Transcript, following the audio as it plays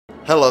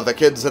Hello the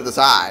kids of this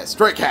eye,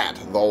 Stray Cat,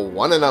 the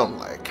one and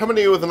only, coming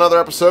to you with another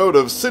episode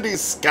of City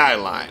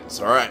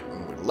Skylines. Alright,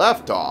 when we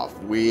left off,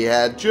 we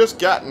had just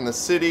gotten the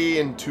city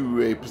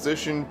into a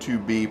position to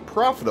be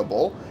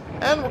profitable,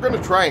 and we're going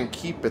to try and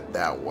keep it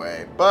that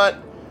way.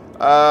 But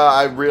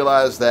I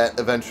realized that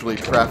eventually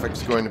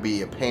traffic's going to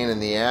be a pain in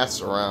the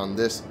ass around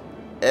this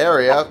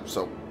area.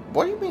 So,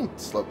 what do you mean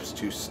slope's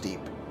too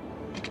steep?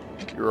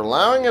 You're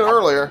allowing it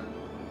earlier.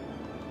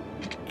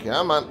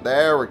 Come on,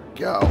 there we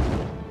go.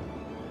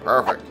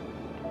 Perfect.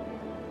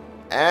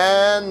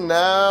 And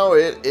now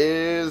it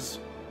is...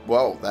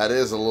 Whoa, that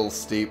is a little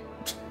steep.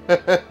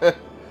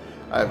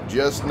 I've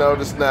just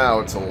noticed now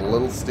it's a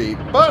little steep,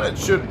 but it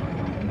should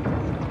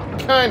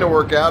kind of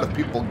work out if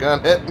people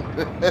gun it.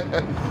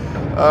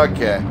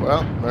 Okay,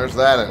 well, there's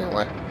that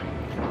anyway.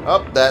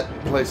 Oh, that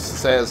place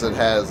says it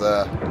has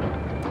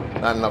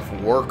not enough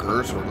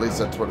workers, or at least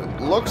that's what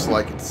it looks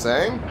like it's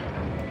saying.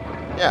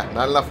 Yeah,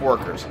 not enough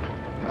workers.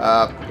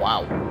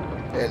 Wow.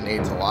 It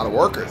needs a lot of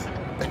workers.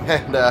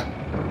 And,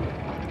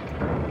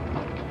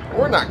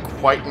 we're not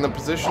quite in the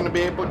position to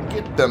be able to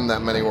get them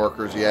that many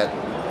workers yet.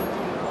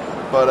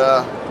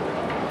 But,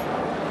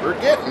 we're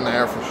getting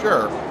there for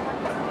sure.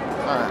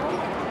 Alright.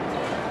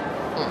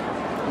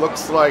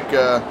 Looks like,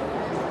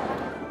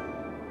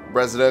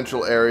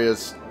 residential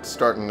areas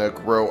starting to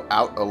grow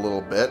out a little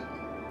bit.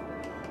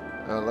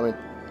 Let me...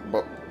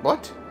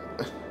 What?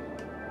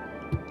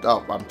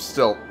 Oh, I'm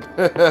still...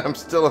 I'm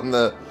still in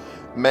the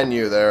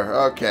menu there.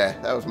 Okay,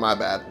 that was my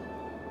bad.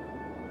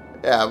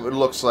 Yeah, it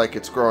looks like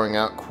it's growing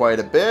out quite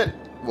a bit.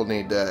 We'll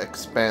need to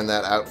expand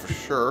that out for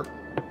sure.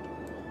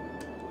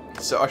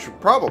 So I should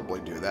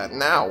probably do that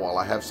now while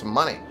I have some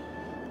money.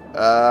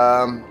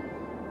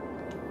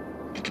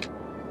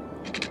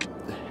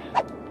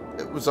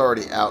 It was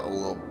already out a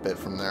little bit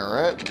from there,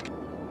 right?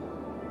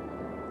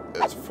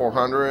 It's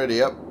 400,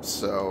 yep.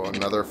 So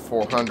another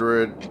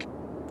 400.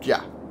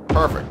 Yeah,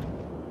 perfect.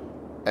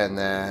 And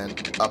then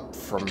up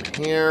from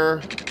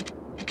here.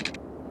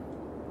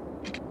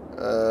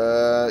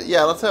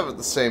 Yeah, let's have it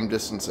the same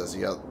distance as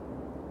the other.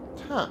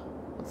 Huh.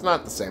 It's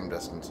not the same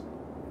distance.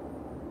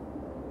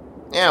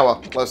 Yeah,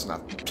 well, close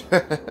enough.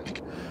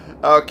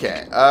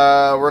 Okay,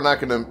 we're not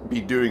going to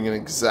be doing an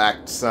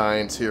exact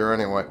science here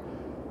anyway.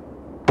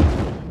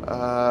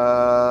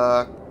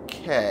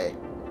 Okay.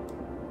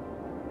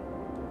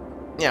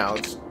 Yeah,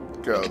 let's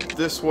go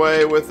this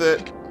way with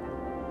it.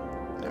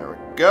 There we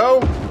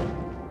go.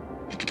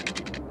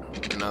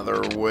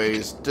 Another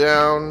ways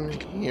down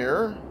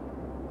here.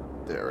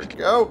 There we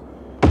go.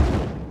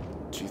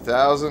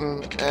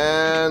 2,000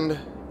 and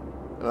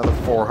another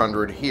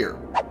 400 here.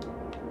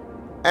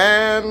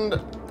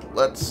 And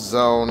let's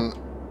zone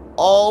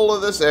all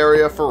of this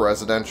area for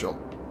residential.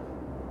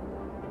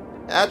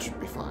 That should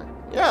be fine.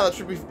 Yeah, that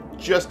should be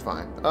just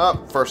fine.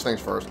 First things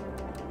first.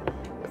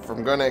 If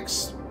I'm going to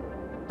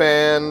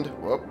expand...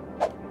 Whoop.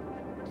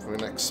 If I'm going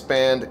to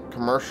expand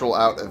commercial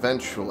out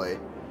eventually,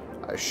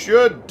 I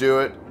should do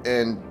it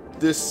in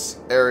this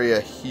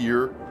area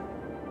here.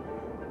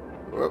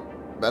 Whoop.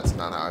 That's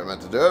not how I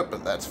meant to do it,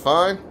 but that's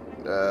fine.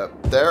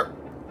 There.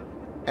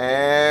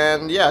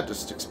 And yeah,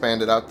 just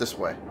expand it out this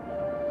way.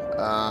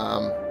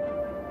 Oh.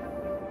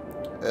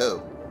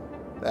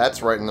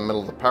 That's right in the middle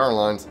of the power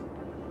lines.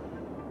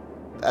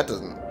 That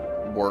doesn't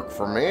work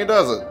for me,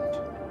 does it?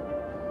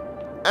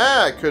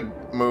 I could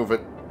move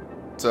it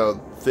so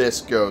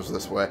this goes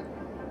this way.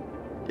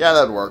 Yeah,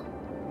 that'd work.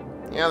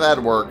 Yeah,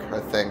 that'd work, I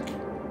think.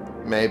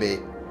 Maybe.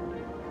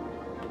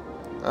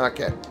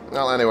 Okay.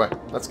 Well, anyway,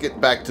 let's get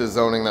back to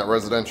zoning that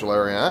residential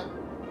area,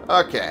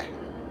 huh? Okay.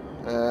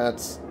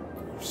 Let's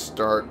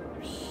start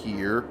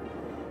here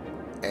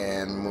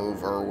and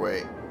move our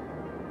way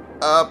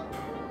up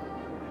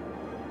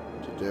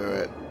to do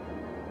it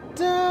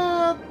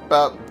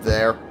about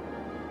there.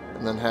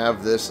 And then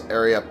have this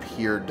area up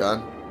here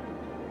done.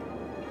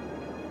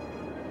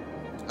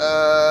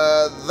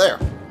 There.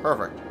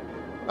 Perfect.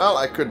 Well,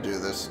 I could do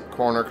this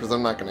corner because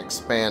I'm not going to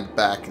expand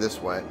back this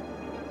way.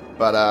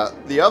 But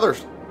the other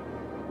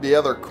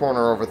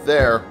corner over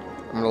there,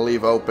 I'm going to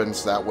leave open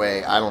so that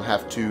way I don't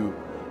have to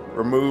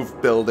remove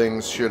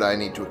buildings should I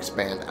need to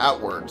expand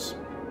outwards.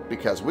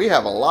 Because we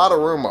have a lot of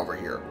room over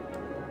here.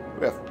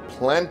 We have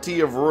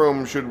plenty of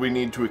room should we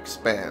need to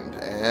expand.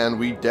 And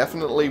we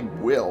definitely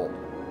will.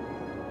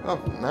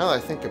 Oh, now that I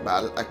think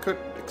about it, I could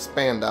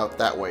expand out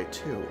that way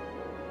too.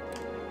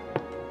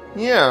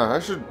 Yeah, I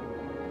should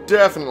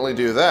definitely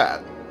do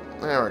that.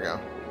 There we go.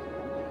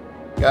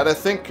 Gotta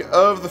think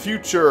of the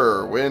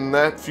future. When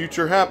that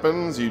future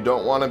happens, you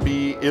don't want to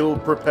be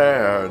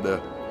ill-prepared.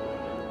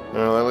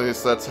 Well, at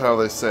least that's how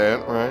they say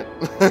it, right?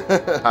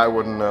 I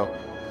wouldn't know.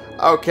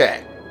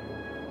 Okay.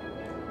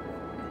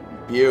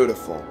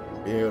 Beautiful.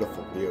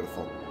 Beautiful,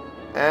 beautiful.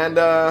 And,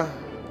 I'll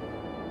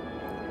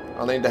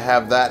need to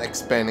have that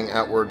expanding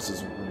outwards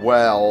as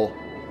well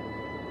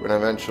when I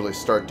eventually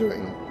start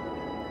doing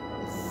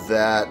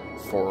that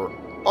for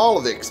all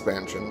of the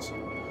expansions.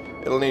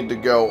 It'll need to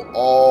go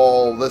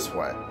all this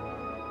way.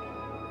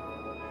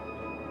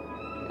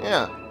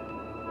 Yeah.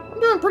 I'm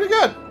doing pretty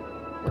good.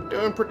 We're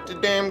doing pretty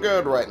damn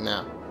good right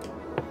now.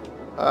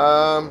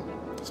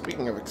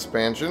 Speaking of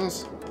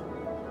expansions,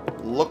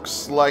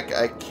 looks like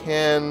I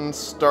can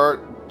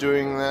start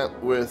doing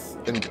that with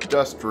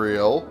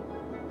industrial.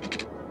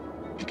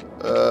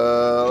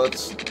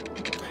 Let's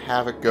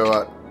have it go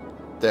out.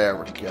 There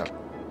we go.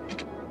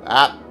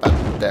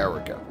 There we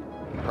go.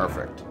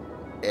 Perfect.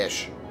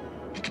 Ish.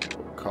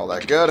 We'll call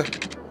that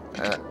good.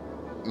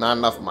 Not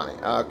enough money.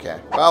 Okay.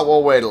 Well,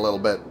 we'll wait a little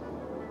bit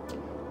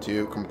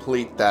to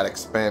complete that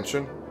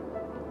expansion.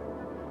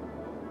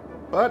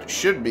 But it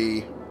should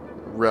be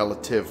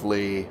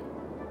relatively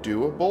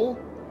doable.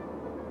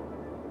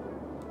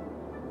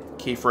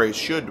 Key phrase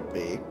should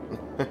be.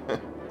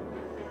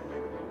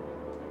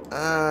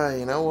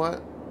 You know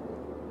what?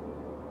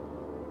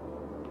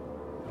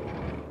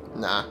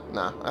 Nah.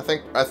 I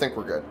think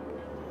we're good.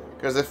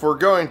 Because if we're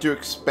going to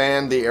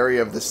expand the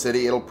area of the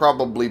city, it'll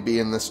probably be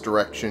in this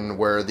direction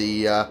where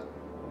the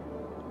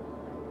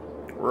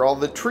where all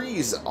the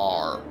trees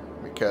are,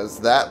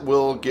 because that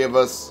will give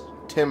us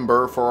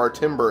timber for our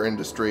timber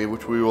industry,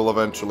 which we will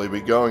eventually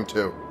be going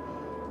to.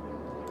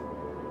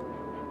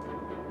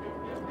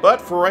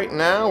 But for right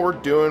now, we're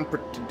doing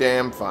pretty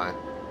damn fine.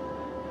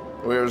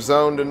 We're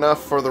zoned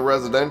enough for the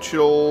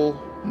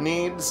residential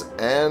needs,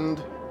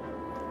 and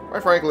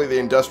quite frankly, the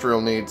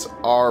industrial needs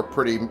are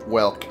pretty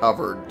well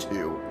covered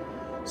too.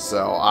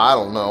 So I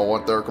don't know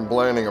what they're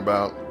complaining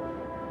about.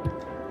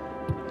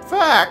 In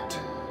fact,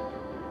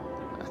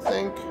 I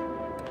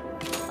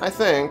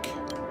think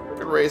we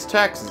could raise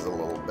taxes a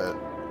little bit.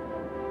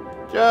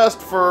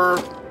 Just for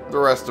the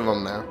rest of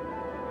them now.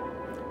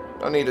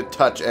 Don't need to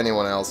touch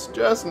anyone else.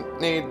 Just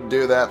need to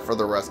do that for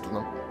the rest of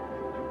them.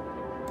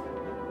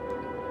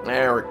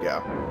 There we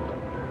go.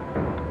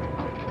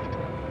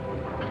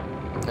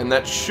 And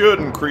that should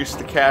increase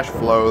the cash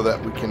flow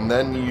that we can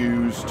then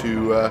use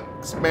to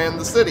expand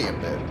the city a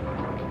bit.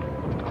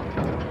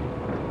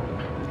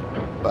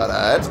 But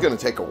it's going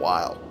to take a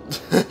while.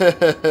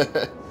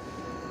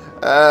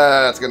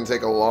 It's going to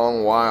take a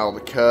long while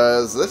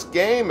because this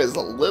game is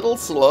a little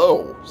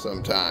slow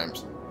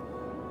sometimes.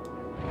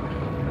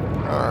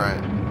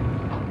 Alright.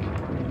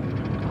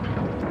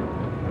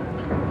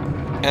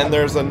 And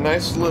there's a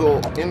nice little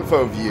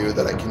info view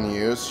that I can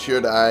use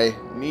should I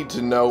need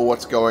to know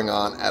what's going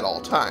on at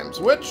all times,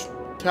 which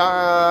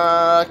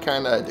kinda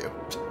I do.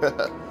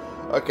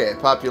 Okay,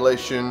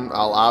 population,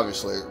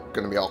 obviously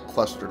going to be all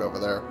clustered over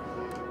there.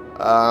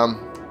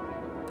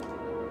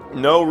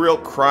 No real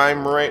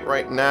crime rate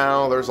right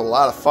now. There's a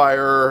lot of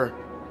fire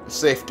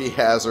safety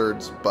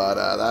hazards, but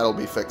that'll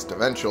be fixed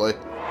eventually.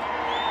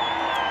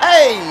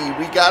 Hey,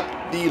 we got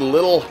the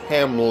little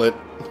hamlet.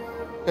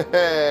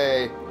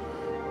 Hey.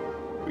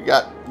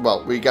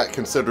 We got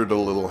considered a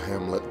little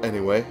hamlet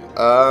anyway.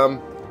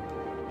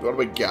 What do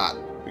we got?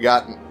 We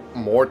got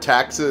more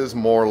taxes,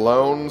 more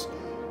loans.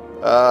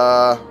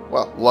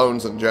 Well,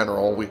 loans in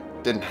general. We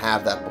didn't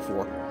have that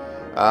before.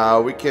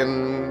 We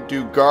can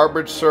do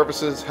garbage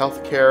services,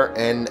 healthcare,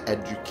 and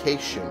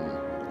education.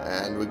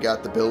 And we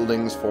got the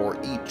buildings for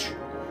each.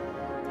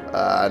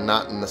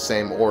 Not in the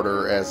same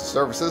order as the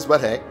services,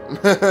 but hey.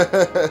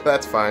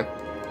 That's fine.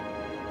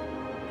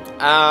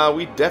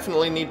 We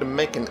definitely need to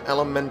make an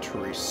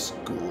elementary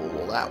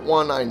school. That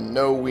one I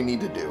know we need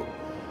to do.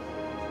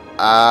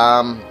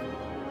 Then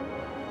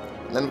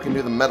we can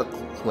do the medical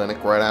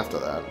clinic right after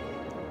that.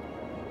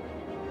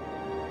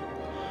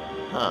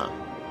 Huh.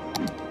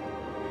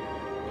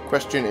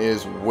 Question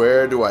is,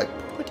 where do I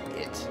put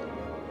it?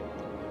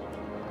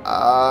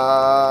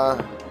 I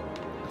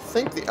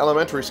think the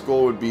elementary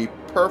school would be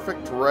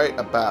perfect right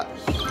about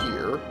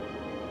here.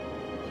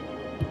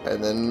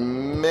 And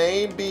then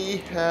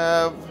maybe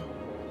have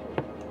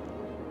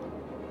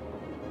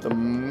the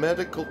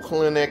medical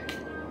clinic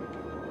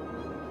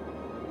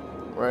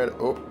right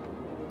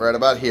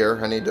about here.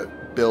 I need to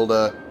build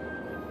up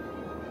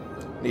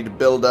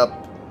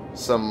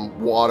some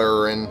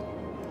water and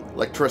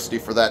electricity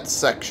for that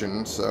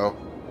section, so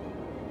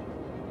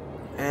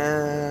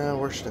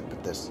where should I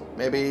put this?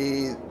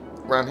 Maybe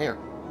around here.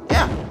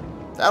 Yeah,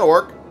 that'll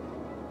work.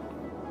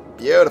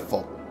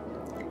 Beautiful.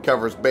 It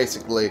covers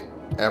basically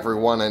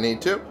everyone I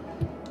need to.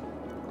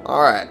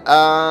 Alright,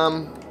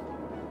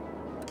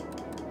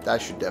 I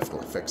should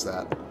definitely fix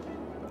that.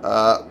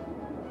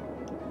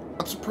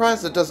 I'm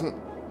surprised it doesn't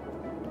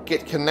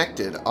get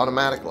connected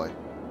automatically.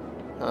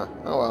 Huh,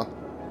 oh well.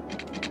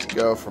 Let's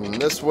go from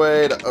this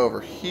way to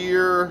over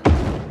here.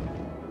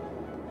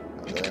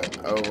 And then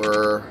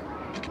over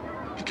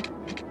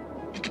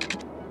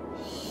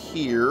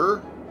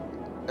here.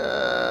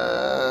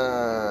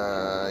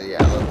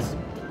 Yeah, let's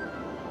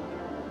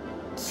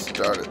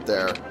start it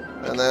there.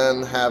 And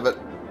then have it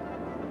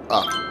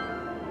up.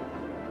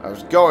 I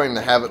was going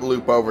to have it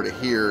loop over to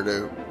here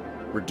to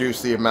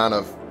reduce the amount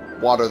of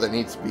water that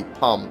needs to be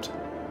pumped,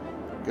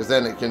 because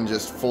then it can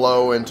just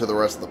flow into the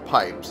rest of the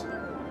pipes.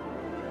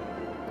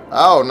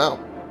 Oh no.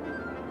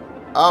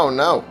 Oh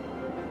no.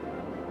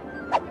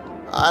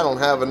 I don't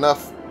have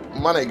enough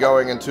money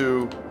going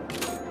into...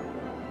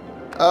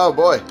 Oh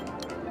boy.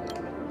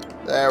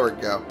 There we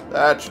go.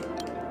 That should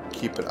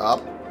keep it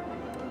up.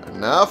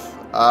 enough.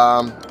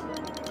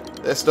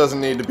 This doesn't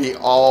need to be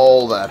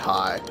all that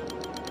high.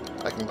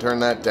 I can turn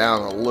that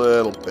down a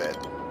little bit.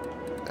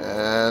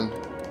 And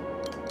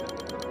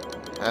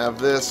have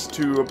this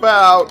to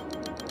about...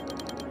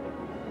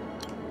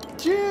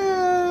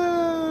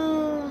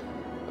 yeah,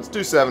 let's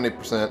do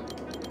 70%.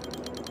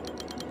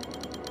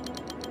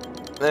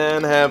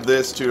 And have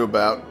this to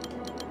about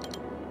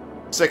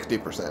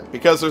 60%.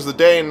 Because there's the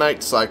day and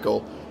night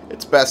cycle,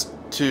 it's best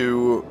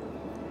to,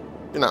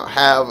 you know,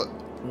 have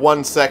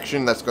one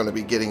section that's going to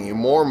be getting you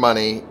more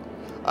money,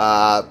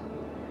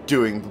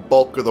 doing the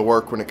bulk of the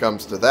work when it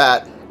comes to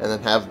that, and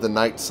then have the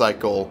night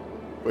cycle,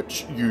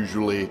 which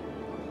usually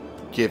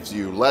gives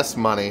you less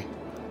money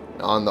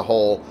on the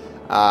whole,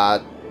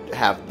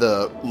 have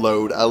the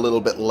load a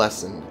little bit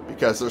lessened,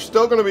 because there's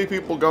still going to be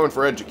people going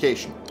for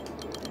education.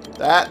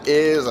 That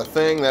is a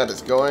thing that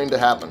is going to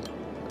happen.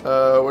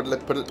 Where did I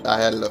put it? I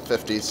had it at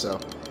 50, so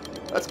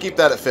let's keep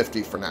that at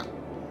 50 for now.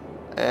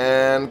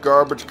 And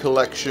garbage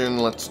collection,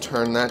 let's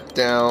turn that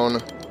down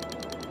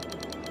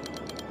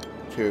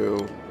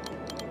to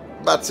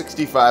about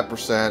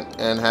 65%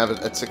 and have it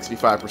at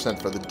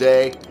 65% for the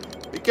day,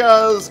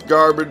 because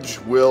garbage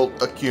will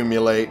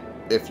accumulate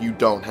if you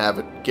don't have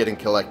it getting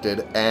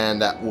collected,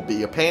 and that will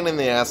be a pain in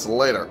the ass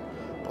later.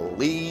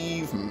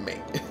 Believe me.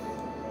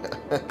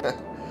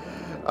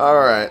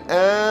 Alright,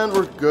 and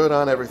we're good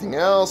on everything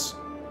else.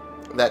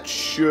 That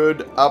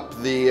should up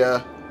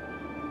the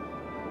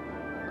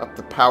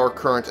power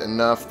current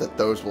enough that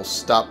those will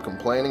stop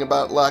complaining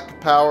about lack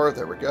of power.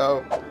 There we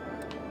go.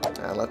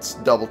 Now let's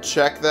double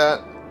check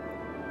that.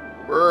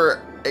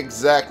 We're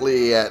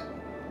exactly at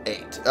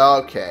 8.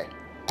 Okay.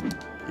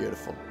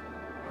 Beautiful.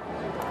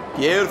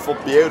 Beautiful,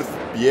 beautiful,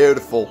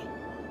 beautiful.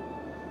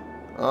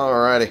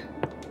 Alrighty.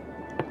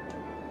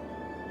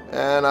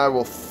 And I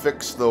will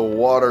fix the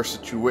water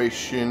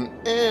situation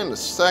in a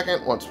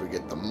second once we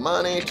get the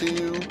money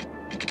to.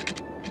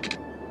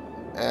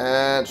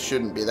 And it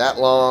shouldn't be that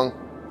long.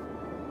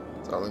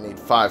 So I only need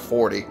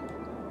 540.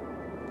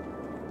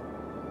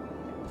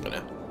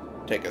 Gonna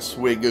take a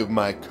swig of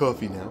my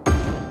coffee now.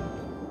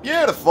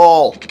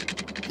 Beautiful!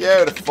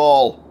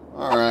 Beautiful!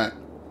 Alright.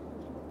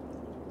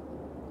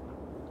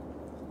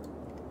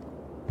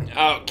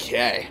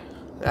 Okay.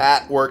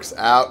 That works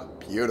out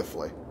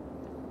beautifully.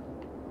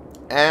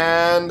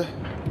 And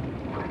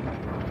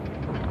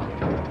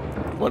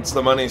once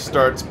the money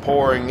starts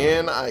pouring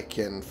in, I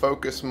can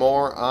focus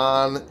more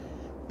on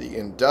the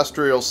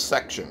industrial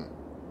section,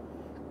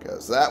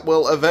 because that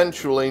will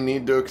eventually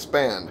need to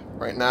expand.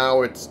 Right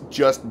now it's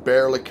just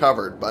barely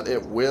covered, but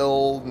it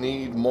will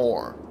need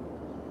more.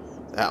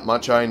 That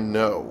much I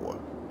know.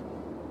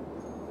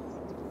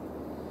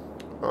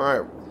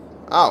 Alright.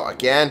 Oh,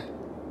 again?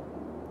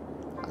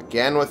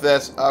 Again with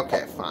this?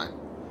 Okay, fine.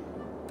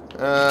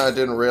 I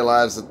didn't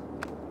realize that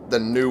the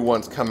new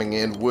ones coming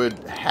in would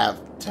have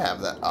to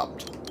have that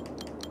upped.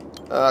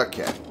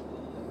 Okay.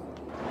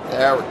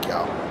 There we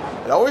go.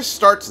 It always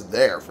starts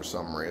there for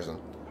some reason.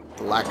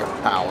 The lack of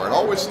power. It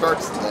always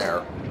starts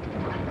there.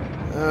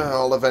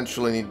 I'll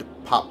eventually need to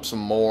pop some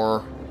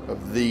more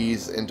of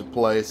these into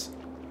place.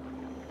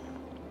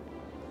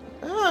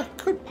 I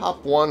could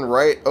pop one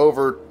right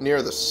over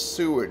near the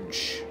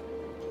sewage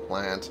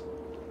plant.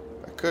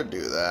 I could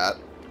do that.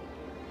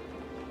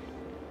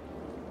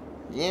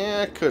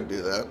 Yeah, I could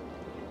do that.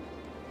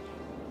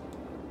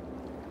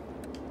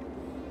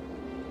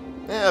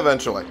 Yeah,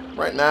 eventually.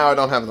 Right now, I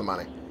don't have the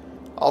money.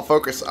 I'll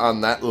focus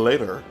on that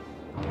later.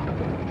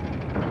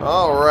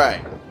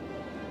 Alright.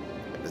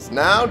 It is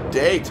now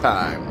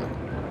daytime.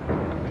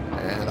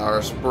 And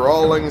our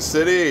sprawling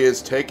city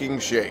is taking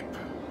shape.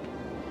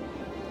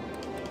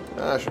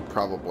 I should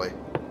probably...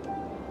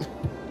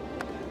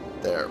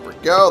 There we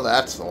go.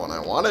 That's the one I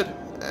wanted.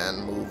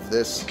 And move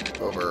this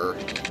over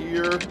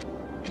here.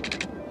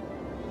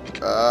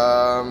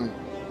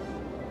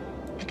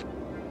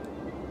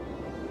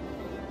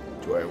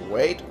 Do I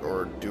wait,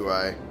 or do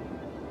I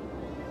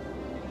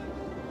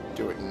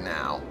do it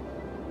now?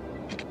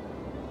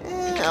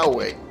 I'll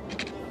wait.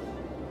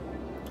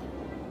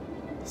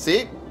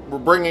 See? We're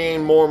bringing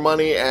in more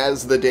money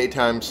as the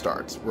daytime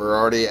starts. We're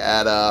already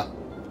at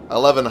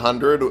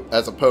 1,100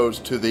 as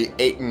opposed to the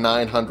 800 and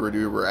 900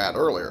 we were at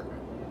earlier.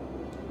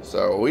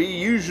 So we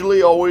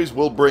usually always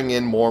will bring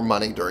in more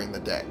money during the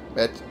day.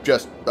 It's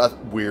just a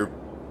weird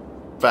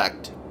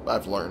fact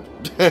I've learned.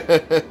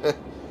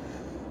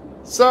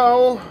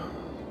 So,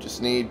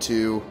 just need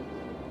to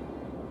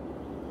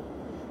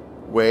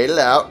wait it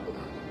out.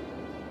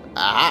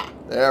 Ah,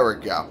 there we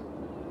go.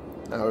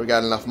 Now we've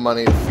got enough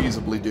money to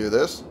feasibly do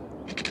this.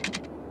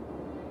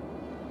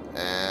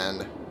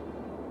 And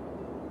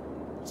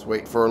let's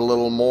wait for a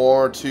little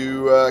more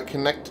to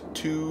connect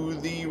to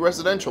the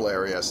residential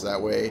area, so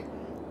that way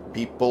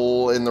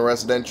people in the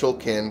residential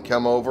can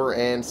come over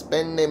and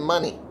spend their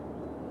money.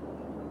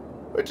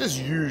 Which is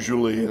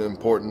usually an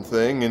important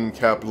thing in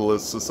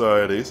capitalist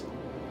societies.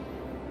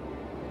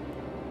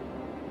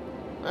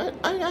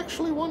 I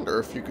actually wonder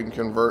if you can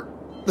convert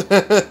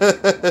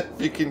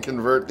if you can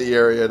convert the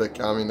area to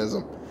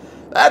communism.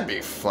 That'd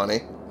be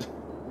funny.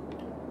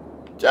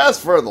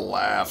 Just for the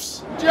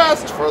laughs.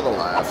 Just for the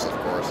laughs, of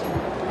course.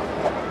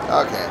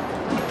 Okay.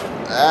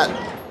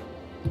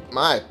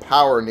 My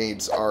power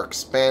needs are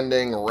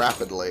expanding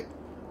rapidly.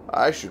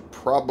 I should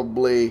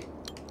probably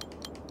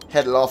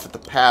head it off at the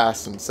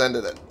pass and send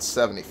it at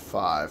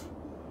 75.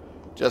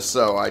 Just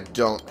so I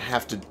don't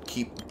have to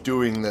keep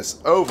doing this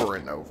over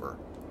and over.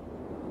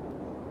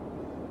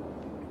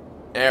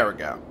 There we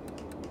go.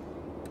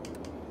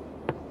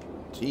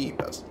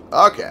 Jeebus.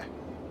 Okay.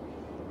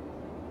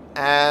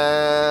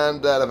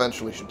 And that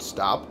eventually should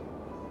stop.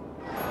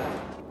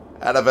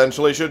 That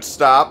eventually should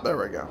stop. There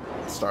we go.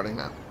 It's starting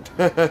now.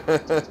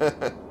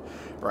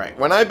 Right.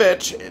 When I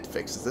bitch, it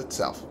fixes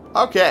itself.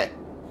 Okay.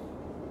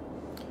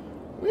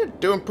 We're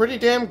doing pretty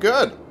damn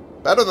good.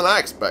 Better than I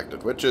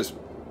expected, which is,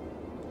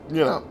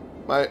 you know,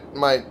 my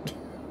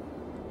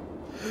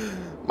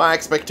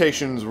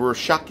expectations were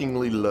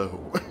shockingly low,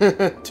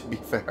 to be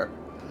fair.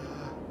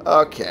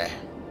 Okay.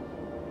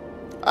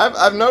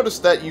 I've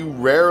noticed that you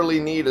rarely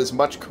need as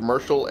much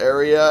commercial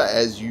area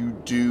as you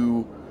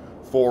do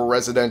for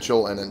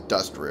residential and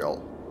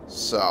industrial.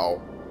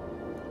 So,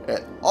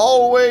 it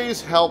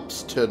always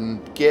helps to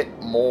get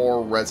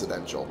more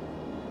residential.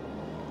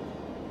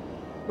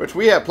 Which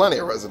we have plenty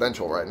of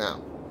residential right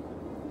now.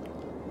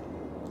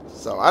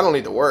 So I don't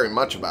need to worry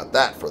much about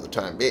that for the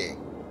time being.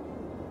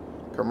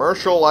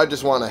 Commercial, I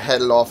just want to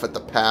head it off at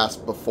the pass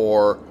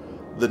before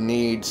the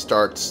need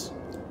starts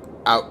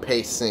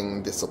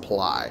outpacing the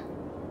supply.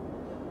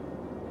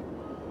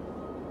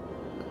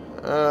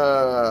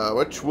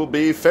 Which will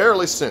be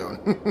fairly soon.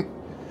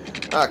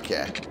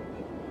 Okay.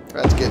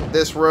 Let's get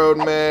this road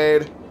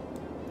made.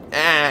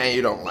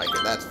 You don't like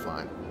it. That's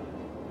fine.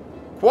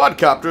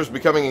 Quadcopters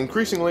becoming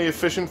increasingly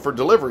efficient for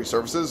delivery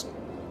services,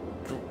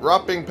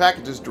 dropping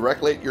packages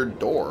directly at your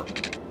door.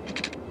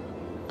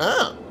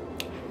 How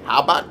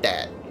about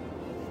that?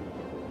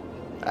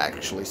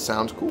 Actually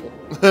sounds cool.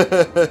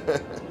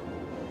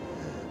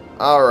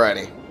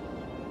 Alrighty.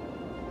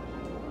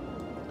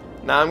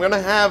 Now I'm going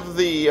to have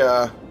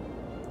the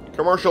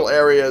commercial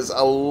areas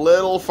a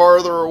little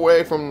farther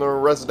away from the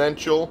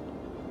residential.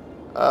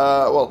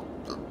 Well,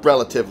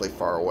 relatively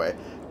far away.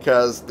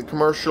 Because the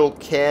commercial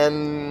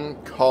can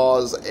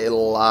cause a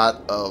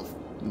lot of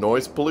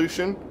noise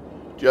pollution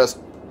just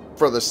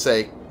for the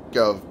sake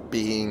of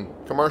being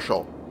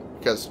commercial.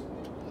 Because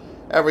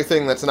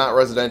everything that's not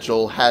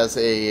residential has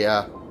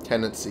a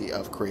tendency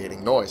of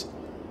creating noise.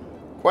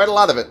 Quite a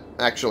lot of it,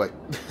 actually.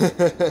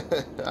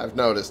 I've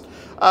noticed.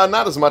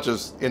 Not as much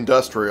as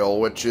industrial,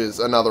 which is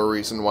another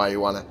reason why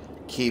you want to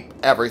keep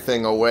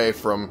everything away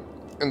from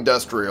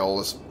industrial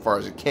as far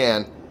as you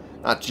can.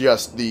 Not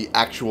just the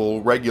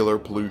actual regular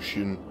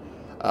pollution,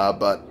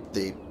 but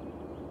the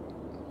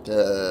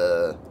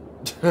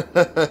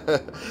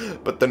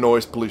but the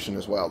noise pollution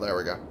as well. There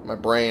we go. My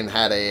brain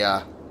had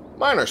a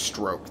minor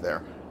stroke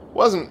there.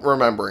 Wasn't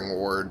remembering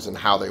words and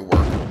how they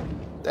work.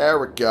 There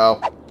we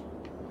go.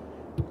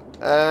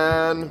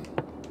 And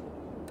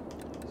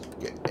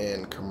get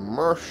in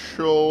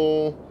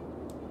commercial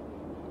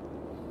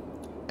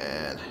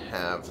and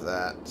have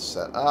that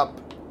set up.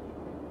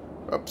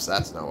 Oops,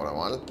 that's not what I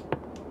wanted.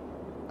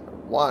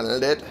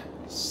 Wanted it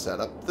set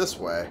up this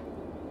way.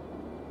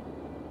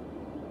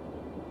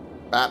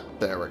 Bap,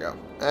 there we go.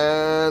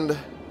 And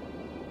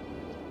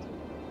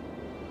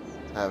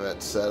have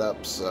it set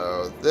up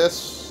so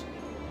this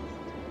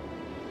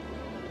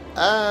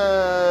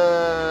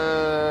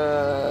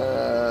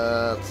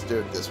let's do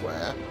it this way,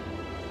 huh?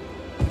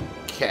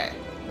 Okay,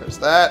 there's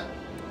that.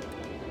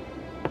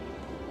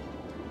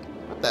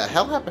 What the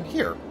hell happened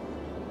here?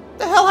 What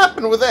the hell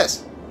happened with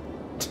this?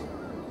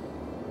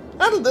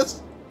 How did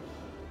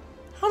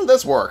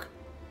this work?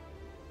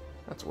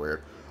 That's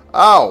weird.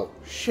 Oh,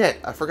 shit.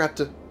 I forgot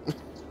to...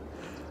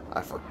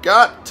 I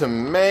forgot to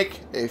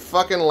make a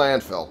fucking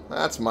landfill.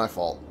 That's my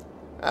fault.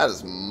 That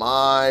is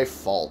my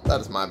fault. That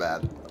is my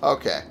bad.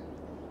 Okay.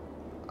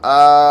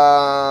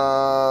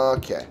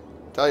 Okay.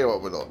 Tell you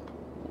what we'll do.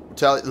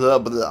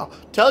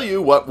 Tell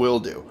you what we'll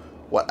do.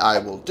 What I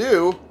will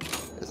do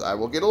is I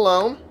will get a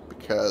loan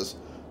because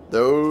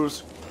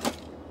those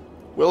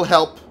will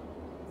help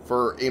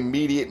for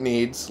immediate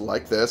needs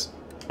like this.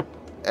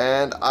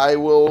 And I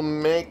will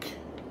make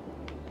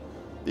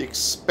the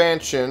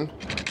expansion.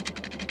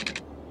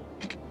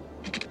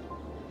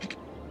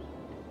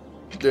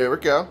 There we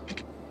go.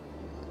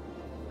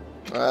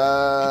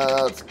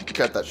 Let's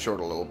cut that short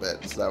a little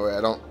bit so that way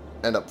I don't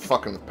end up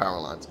fucking with power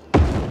lines.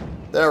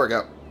 There we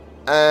go.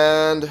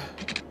 And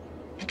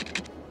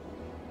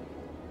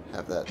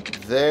have that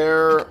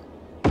there.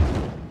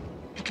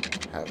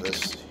 Have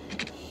this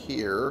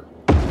here.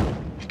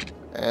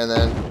 And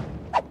then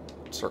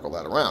circle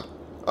that around.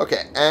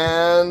 Okay,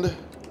 and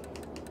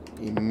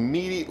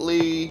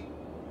immediately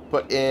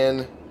put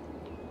in...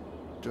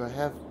 Do I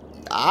have...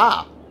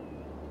 Ah!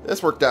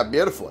 This worked out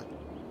beautifully.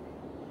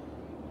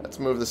 Let's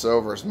move this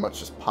over as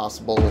much as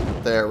possible.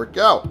 There we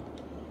go.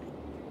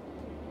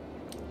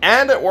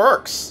 And it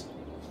works!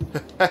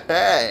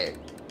 Hey!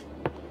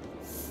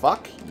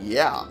 Fuck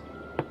yeah.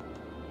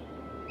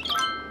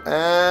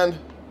 And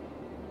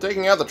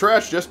taking out the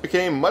trash just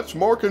became much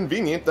more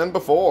convenient than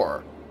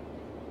before.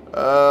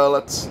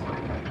 Let's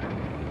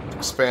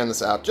expand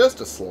this out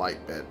just a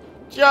slight bit.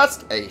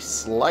 Just a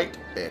slight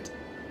bit.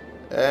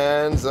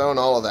 And zone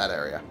all of that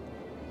area.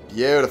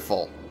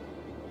 Beautiful.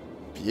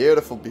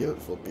 Beautiful,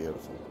 beautiful,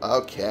 beautiful.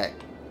 Okay.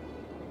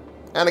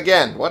 And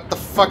again, what the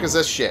fuck is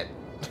this shit?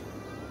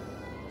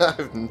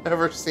 I've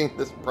never seen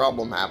this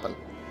problem happen.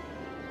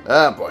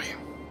 Oh boy.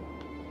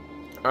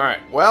 Alright,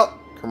 well,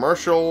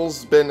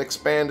 commercial's been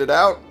expanded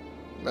out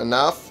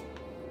enough.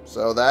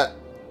 So that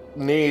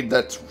need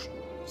that's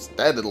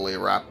steadily,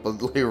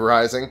 rapidly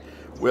rising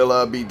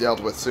will be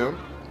dealt with soon.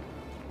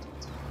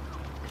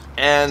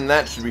 And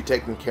that should be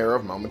taken care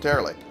of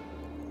momentarily.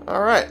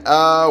 Alright,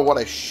 what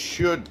I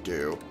should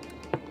do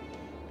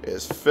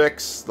is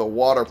fix the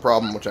water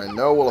problem, which I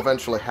know will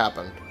eventually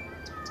happen.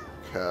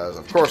 Because,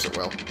 of course it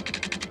will.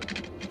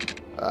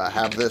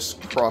 Have this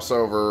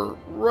crossover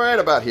right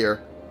about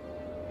here.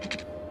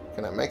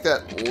 Can I make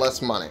that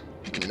less money?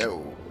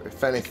 No.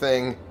 If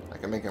anything, I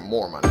can make it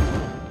more money.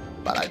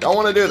 But I don't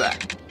want to do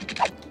that.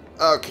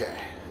 Okay.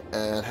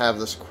 And have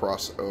this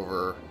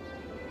crossover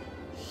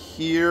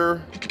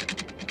here.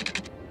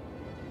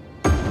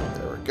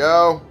 There we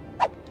go.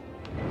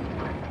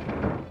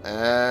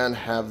 And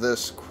have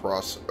this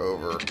cross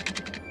over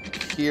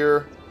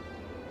here.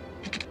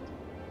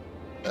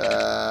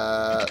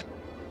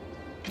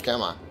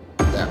 Come on.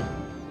 There.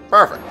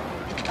 Perfect.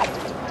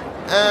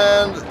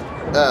 And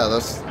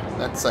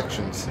that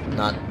section's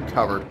not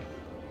covered.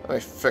 Let me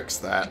fix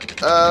that.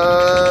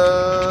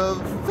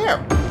 There.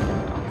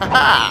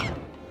 Haha!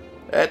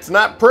 It's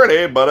not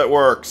pretty, but it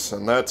works.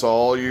 And that's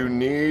all you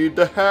need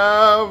to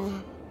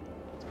have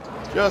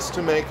just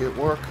to make it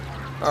work.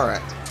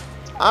 Alright.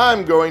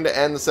 I'm going to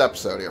end this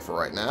episode here for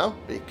right now,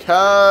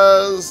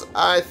 because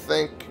I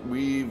think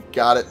we've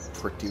got it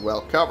pretty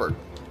well covered.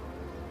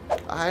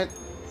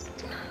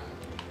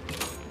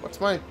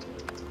 What's my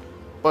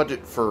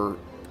budget for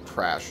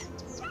trash?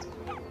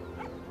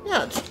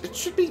 Yeah, it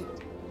should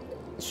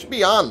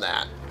be on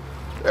that.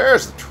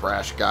 There's the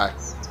trash guy.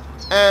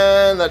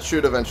 And that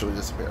should eventually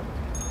disappear.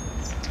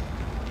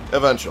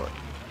 Eventually.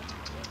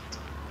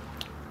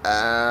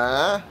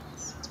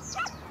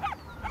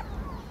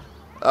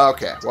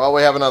 Okay, well,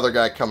 we have another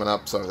guy coming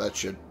up, so that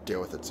should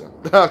deal with it soon.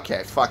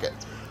 Okay, fuck it.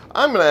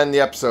 I'm going to end the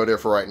episode here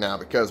for right now,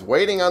 because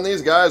waiting on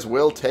these guys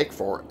will take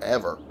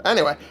forever.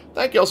 Anyway,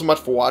 thank you all so much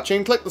for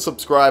watching. Click the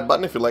subscribe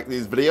button if you like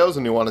these videos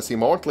and you want to see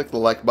more. Click the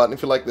like button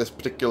if you like this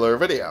particular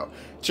video.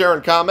 Share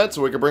and comment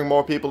so we can bring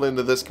more people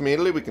into this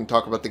community. We can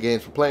talk about the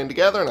games we're playing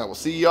together, and I will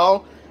see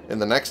y'all in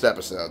the next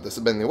episode. This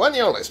has been the one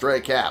and only Stray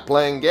Cat,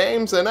 playing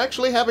games and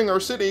actually having our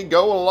city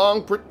go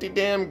along pretty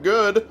damn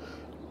good.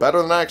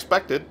 Better than I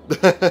expected.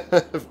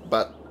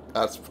 But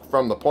that's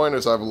from the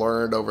pointers I've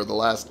learned over the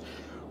last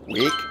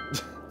week.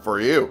 For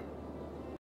you.